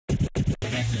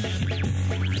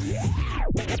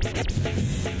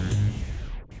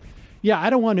Yeah,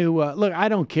 I don't want to look. I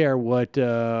don't care what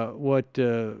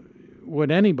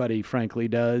anybody, frankly,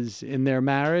 does in their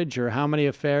marriage or how many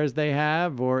affairs they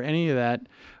have or any of that.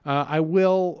 I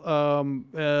will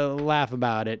laugh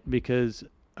about it because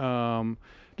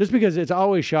just because it's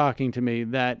always shocking to me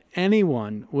that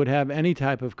anyone would have any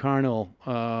type of carnal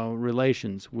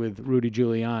relations with Rudy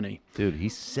Giuliani. Dude,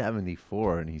 he's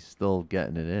 74 and he's still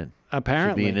getting it in.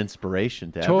 Apparently. Should be an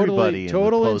inspiration to everybody in the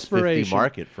post-50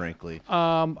 market, frankly.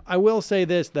 I will say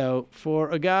this, though. For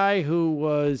a guy who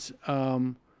was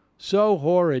so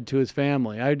horrid to his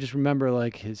family, I just remember,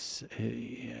 like, his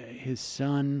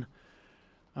son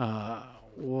had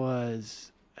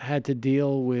to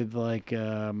deal with, like,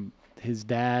 his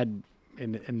dad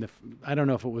in the I don't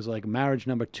know if it was, like, marriage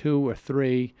number 2 or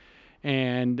 3,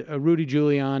 and Rudy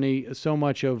Giuliani, so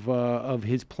much of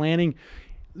his planning,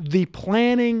 the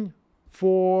planning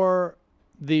for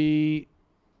the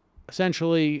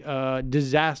essentially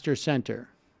disaster center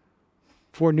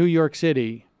for New York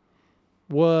City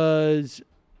was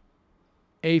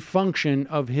a function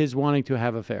of his wanting to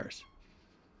have affairs.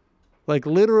 Like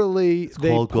literally, it's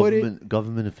called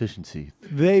government efficiency.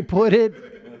 They put it.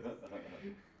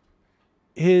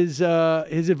 His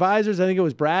advisors, I think it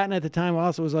was Bratton at the time,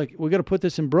 also was like, "We got to put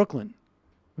this in Brooklyn.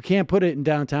 We can't put it in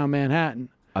downtown Manhattan."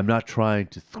 I'm not trying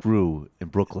to screw in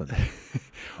Brooklyn.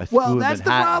 Well, that's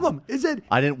the problem. Is it?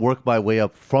 I didn't work my way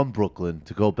up from Brooklyn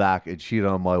to go back and cheat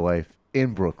on my wife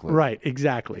in Brooklyn. Right,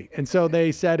 exactly. And so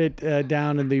they set it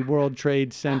down in the World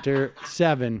Trade Center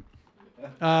 7,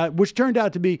 which turned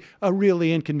out to be a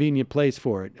really inconvenient place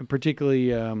for it, a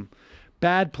particularly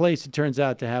bad place it turns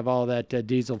out to have all that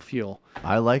diesel fuel.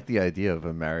 I like the idea of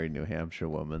a married New Hampshire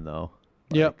woman, though.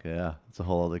 Yep. Yeah, it's a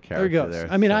whole other character there.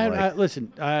 I mean, so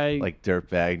listen, like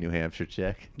dirtbag New Hampshire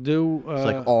chick. It's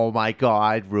like, oh my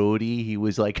God, Rudy, he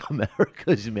was like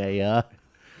America's mayor.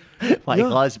 My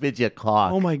husband's your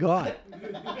cock. Oh my God,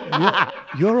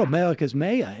 you're America's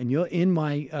mayor, and you're in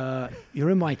my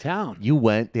town. You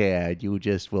went there, and you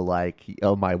just were like,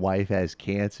 oh, my wife has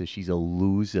cancer. She's a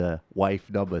loser. Wife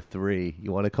number 3.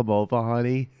 You want to come over,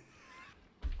 honey?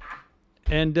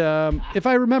 And if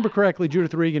I remember correctly,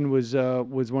 Judith Regan was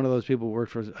one of those people who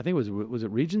worked for, I think was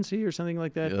it Regency or something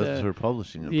like that? Yeah, that's her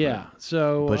publishing employer. Yeah.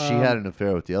 So, but she had an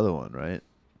affair with the other one, right?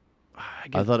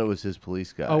 I thought it was his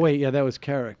police guy. Oh wait, yeah, that was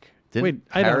Carrick.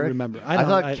 I don't remember. I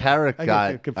thought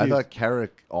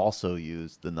Carrick also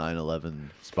used the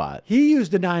 9/11 spot. He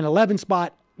used the 9/11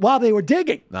 spot while they were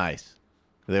digging. Nice.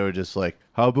 They were just like,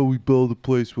 how about we build a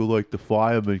place where like the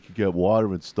firemen can get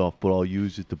water and stuff, but I'll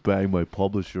use it to bang my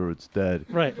publisher instead.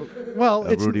 Right. Well,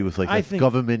 Rudy was like, that's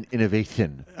government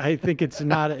innovation. I think it's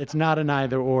not an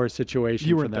either or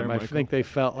situation for them. I think they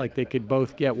felt like they could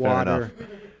both get water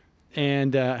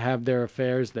and have their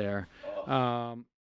affairs there.